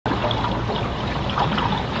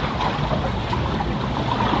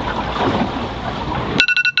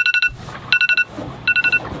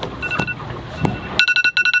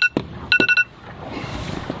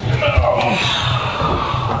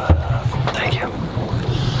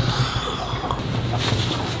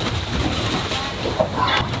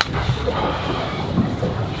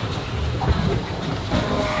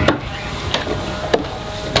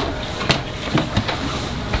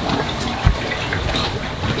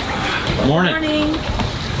Morning. Morning.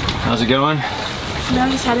 How's it going? No,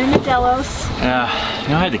 just heading to Delos. Yeah, you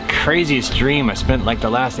know, I had the craziest dream. I spent like the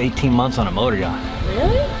last 18 months on a motor yacht.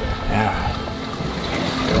 Really? Yeah.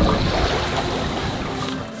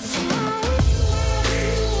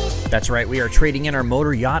 That's right, we are trading in our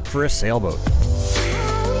motor yacht for a sailboat.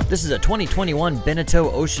 This is a 2021 Beneteau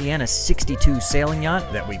Oceana 62 sailing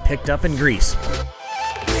yacht that we picked up in Greece.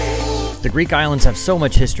 The Greek islands have so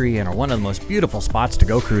much history and are one of the most beautiful spots to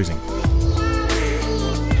go cruising.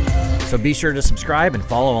 So be sure to subscribe and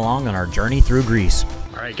follow along on our journey through Greece.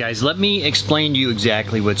 Alright guys, let me explain to you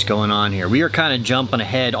exactly what's going on here. We are kind of jumping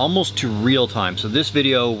ahead almost to real time. So this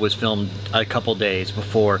video was filmed a couple days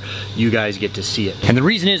before you guys get to see it. And the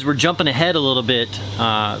reason is we're jumping ahead a little bit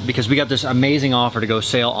because we got this amazing offer to go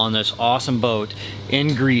sail on this awesome boat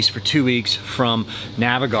in Greece for 2 weeks from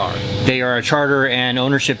Navigar. They are a charter and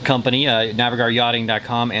ownership company,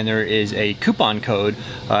 navigaryachting.com, and there is a coupon code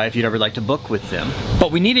if you'd ever like to book with them.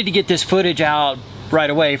 But we needed to get this footage out right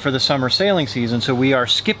away for the summer sailing season, so we are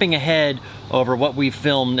skipping ahead over what we've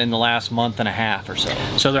filmed in the last month and a half or so.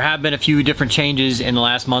 So there have been a few different changes in the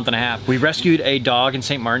last month and a half. We rescued a dog in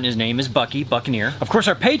St. Martin. His name is Bucky, Buccaneer. Of course,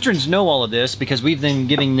 our patrons know all of this because we've been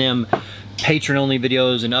giving them patron-only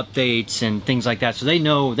videos and updates and things like that. So they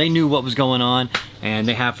knew what was going on, and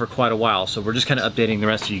they have for quite a while. So we're just kind of updating the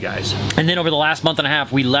rest of you guys. And then over the last month and a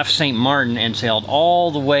half, we left St. Martin and sailed all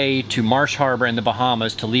the way to Marsh Harbor in the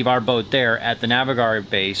Bahamas to leave our boat there at the Navigar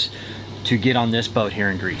base to get on this boat here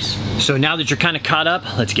in Greece. So now that you're kind of caught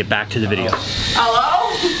up, let's get back to the video.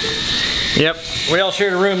 Hello? Yep, we all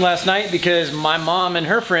shared a room last night because my mom and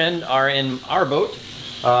her friend are in our boat.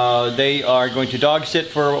 They are going to dog sit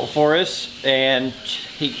for us and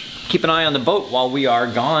keep an eye on the boat while we are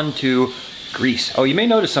gone to Greece. Oh, you may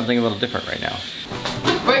notice something a little different right now.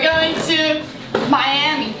 We're going to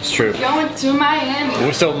Miami. It's true. Going to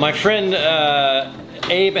Miami. So my friend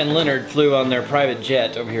Abe and Leonard flew on their private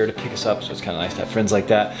jet over here to pick us up, so it's kind of nice to have friends like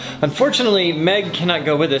that. Unfortunately, Meg cannot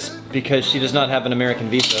go with us because she does not have an American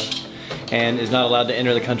visa and is not allowed to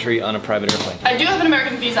enter the country on a private airplane. I do have an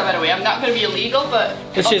American visa, by the way. I'm not going to be illegal, but...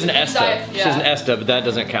 She has an ESTA. Yeah. She has an ESTA, but that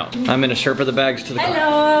doesn't count. I'm going to Sherpa the bags to the car.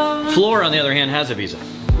 Hello. Floor, on the other hand, has a visa.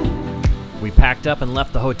 We packed up and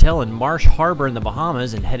left the hotel in Marsh Harbor in the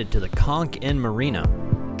Bahamas and headed to the Conch Inn Marina.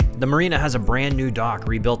 The marina has a brand new dock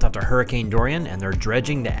rebuilt after Hurricane Dorian, and they're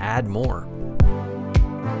dredging to add more.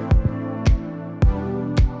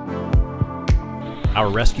 Our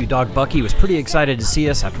rescue dog Bucky was pretty excited to see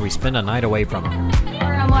us after we spent a night away from him.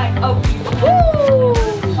 I'm like, oh, woo!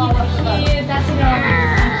 Yeah, that's it.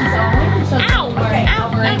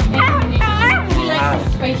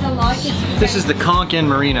 This is the Conch Inn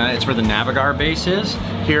Marina. It's where the Navigar base is,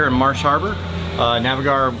 here in Marsh Harbor.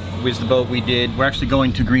 Navigar was the boat we did. We're actually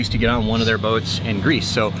going to Greece to get on one of their boats in Greece,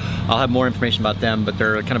 so I'll have more information about them, but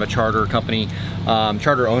they're kind of a charter company,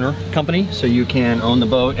 charter owner company, so you can own the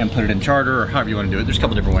boat and put it in charter, or however you want to do it. There's a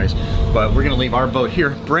couple different ways, but we're gonna leave our boat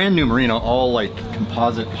here, brand new marina, all like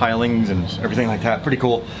composite pilings and everything like that, pretty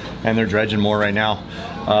cool, and they're dredging more right now.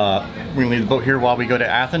 We're gonna leave the boat here while we go to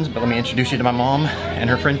Athens, but let me introduce you to my mom and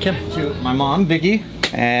her friend Kim. To my mom, Vicky,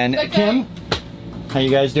 and Kim. How you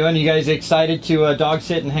guys doing? You guys excited to dog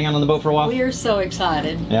sit and hang out on the boat for a while? We are so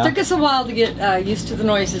excited. Yeah. Took us a while to get used to the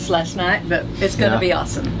noises last night, but it's going to be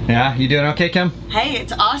awesome. Yeah, you doing okay, Kim? Hey,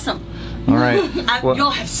 it's awesome. All right. Well, you'll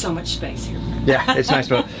have so much space here. yeah, it's nice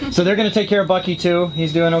boat. So they're gonna take care of Bucky too.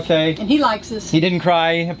 He's doing okay. And he likes us. He didn't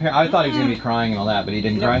cry. I thought he was gonna be crying and all that, but he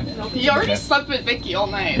didn't cry. He already slept with Vicky all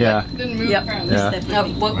night. Yeah. Like, didn't move Yep.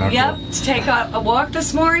 around. Yep, to take a walk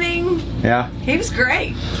this morning. Yeah. He was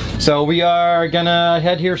great. So we are gonna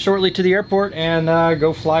head here shortly to the airport and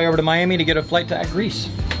go fly over to Miami to get a flight to Greece.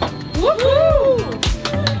 Woohoo!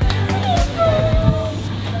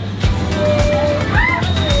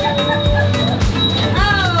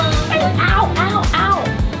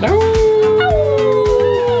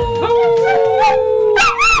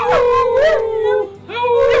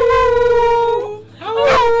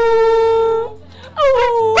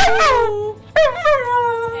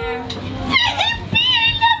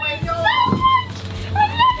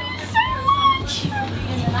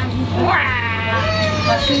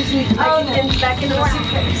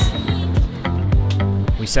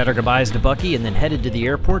 We said our goodbyes to Bucky and then headed to the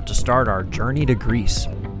airport to start our journey to Greece.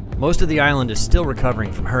 Most of the island is still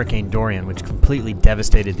recovering from Hurricane Dorian, which completely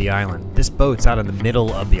devastated the island. This boat's out in the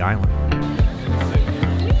middle of the island.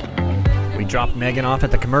 We dropped Megan off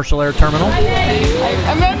at the commercial air terminal.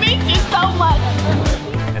 I'm gonna miss you so much.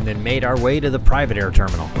 And then made our way to the private air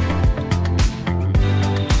terminal.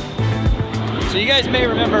 So you guys may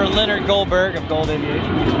remember Leonard Goldberg of Gold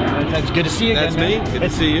Aviation. It's good to see you again. That's me. Man. Good to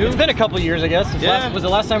see you. It's been a couple years, I guess. Yeah. Was the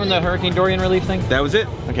last time in the Hurricane Dorian relief thing? That was it.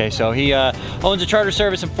 Okay, so he owns a charter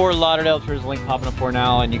service in Fort Lauderdale. There's a link popping up for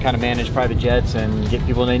now, and you kind of manage private jets and get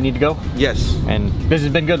people they need to go. Yes. And business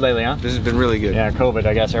has been good lately, huh? This has been really good. Yeah, COVID,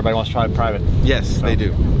 I guess everybody wants to try private. Yes, they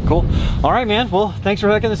do. Cool. All right, man. Well, thanks for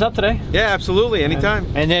hooking this up today. Yeah, absolutely. Anytime.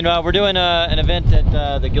 And then we're doing an event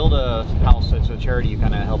at the Gilda house. It's a charity you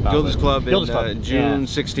kind of help out Gilda's with. Club Gilda's in Club. June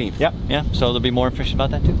 16th. Yep, yeah. So there'll be more information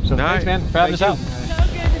about that too. So thanks, man, for having us out.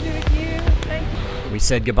 We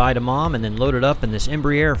said goodbye to Mom and then loaded up in this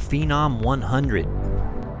Embraer Phenom 100.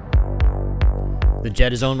 The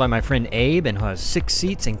jet is owned by my friend Abe and has 6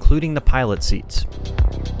 seats, including the pilot seats.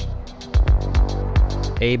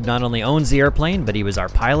 Abe not only owns the airplane, but he was our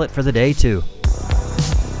pilot for the day too.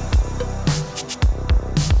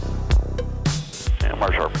 And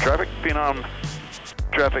Marsh Harbor traffic, Phenom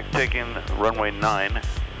traffic taking runway 9,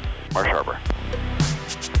 Marsh Harbor.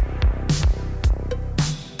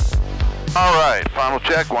 All right, final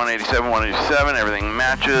check, 187, 187, everything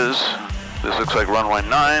matches. This looks like runway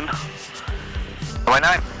 9. Runway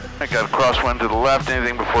 9. I got a crosswind to the left,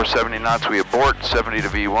 anything before 70 knots we abort, 70 to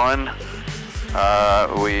V1.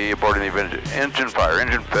 We aborted the event engine fire,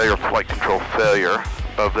 engine failure, flight control failure.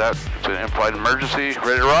 Above that, it's an in-flight emergency.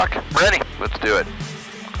 Ready to rock? Ready. Let's do it.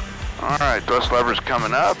 All right, thrust lever's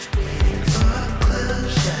coming up.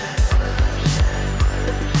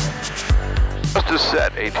 Thrust is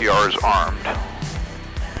set, ATR is armed.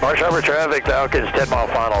 Marsh Harbor traffic, Falcon's 10-mile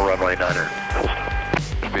final, runway 9er.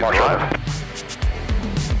 Speed 5.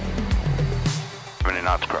 70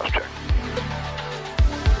 knots cross check.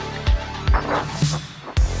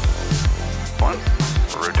 1,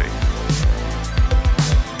 rotate.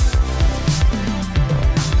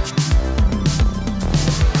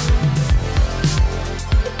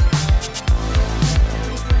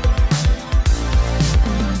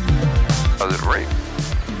 Positive rate.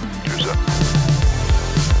 27.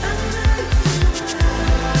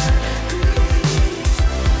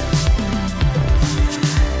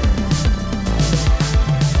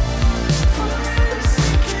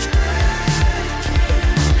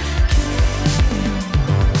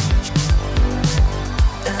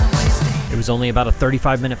 It was only about a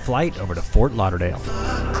 35-minute flight over to Fort Lauderdale.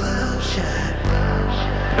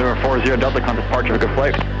 Number 40 Delta, contact departure, good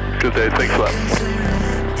flight. Good day, thanks a lot.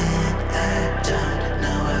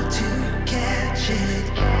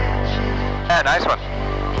 Yeah, nice one.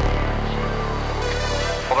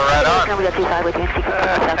 Hold it right on.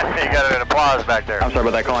 You got an applause back there. I'm sorry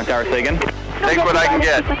about that, calling tower, say again. Take what I can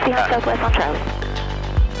get.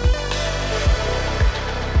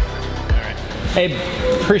 Hey,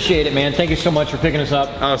 appreciate it, man. Thank you so much for picking us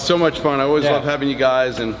up. So much fun. I always Yeah. love having you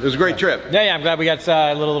guys, and it was a great trip. Yeah, I'm glad we got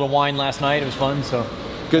a little wine last night. It was fun, so.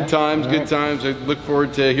 Good times, good times. I look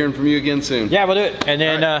forward to hearing from you again soon. Yeah, we'll do it. And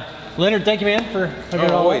then, Leonard, thank you, man, for hooking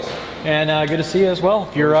it all always. up. And good to see you as well.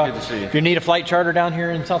 If you're, Always good to see you. if you need a flight charter down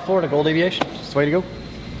here in South Florida, Gold Aviation, it's the way to go.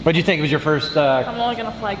 What do you think? It was your first? I'm only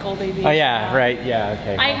gonna fly Gold Aviation. Oh yeah, right. Yeah,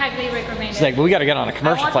 okay. I highly recommend It's it. like, but we got to get on a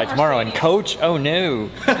commercial want flight the tomorrow. And Mercedes. coach, oh no.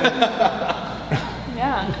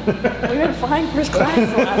 Yeah, we've been flying first class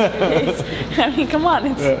the last few days. I mean, come on,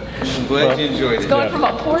 it's I'm glad you enjoyed it. going from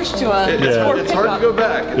a Porsche to a Ford It's hard to pickup. go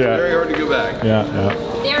back. It's very hard to go back.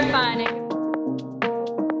 They're fun.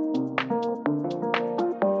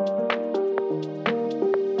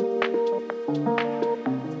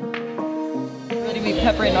 Ready to be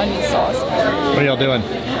pepper and onion sauce. What are y'all doing?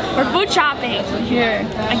 We're food shopping here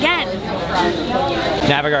again.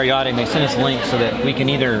 Navigar Yachting, they sent us a link so that we can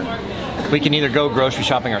either go grocery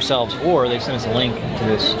shopping ourselves, or they sent us a link to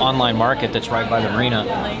this online market that's right by the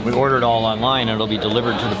marina. We order it all online and it'll be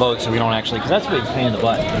delivered to the boat, so we don't actually, because that's a big pain in the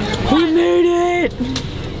butt. We made it!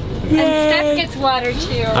 And Steph gets water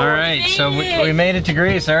too. All right, so we made it to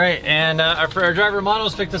Greece. All right, and our driver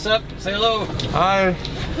Monos picked us up. Say hello. Hi.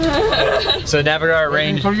 So Navigar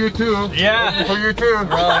arranged. For you too. Yeah. For you too.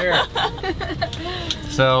 We're all here.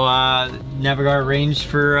 So Navigar arranged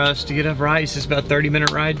for us to get a ride. It's just about a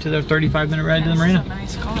 30-minute ride to the 35-minute ride to the marina.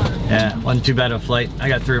 Nice car. Yeah, wasn't too bad of a flight. I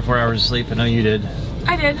got 3 or 4 hours of sleep. I know you did.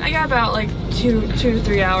 I did. I got about like two to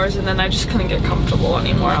 3 hours, and then I just couldn't get comfortable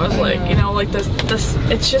anymore. I was like, you know, like this.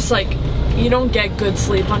 It's just like you don't get good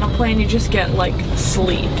sleep on a plane. You just get like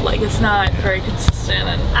sleep. Like it's not very consistent.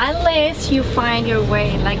 And unless you find your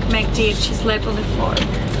way, like Meg did, she slept on the floor.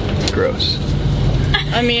 Gross.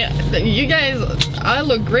 I mean, you guys, I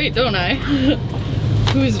look great, don't I?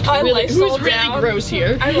 Who's really gross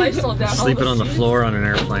here? I Lysol down. Sleeping on the floor on an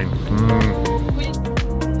airplane.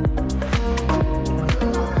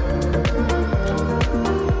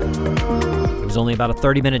 It was only about a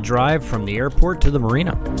 30-minute drive from the airport to the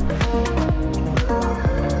marina.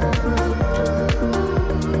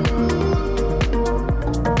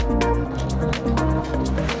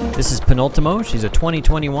 This is Penultimo. She's a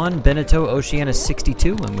 2021 Beneteau Oceana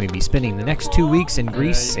 62, and we'll be spending the next 2 weeks in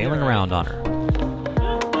Greece sailing around on her.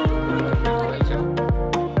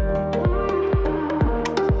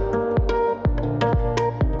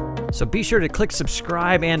 So be sure to click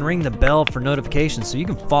subscribe and ring the bell for notifications so you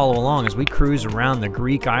can follow along as we cruise around the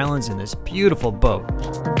Greek islands in this beautiful boat.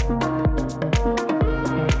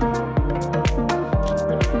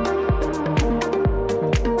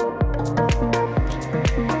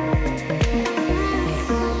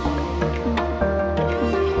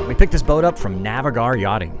 We picked this boat up from Navigar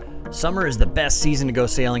Yachting. Summer is the best season to go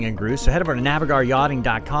sailing in Greece, so head over to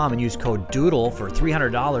navigaryachting.com and use code DOODLE for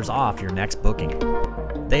 $300 off your next booking.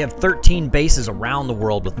 They have 13 bases around the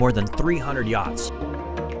world with more than 300 yachts.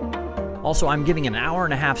 Also, I'm giving an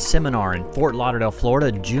hour-and-a-half seminar in Fort Lauderdale,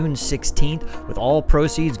 Florida, June 16th, with all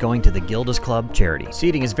proceeds going to the Gilda's Club charity.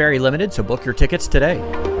 Seating is very limited, so book your tickets today.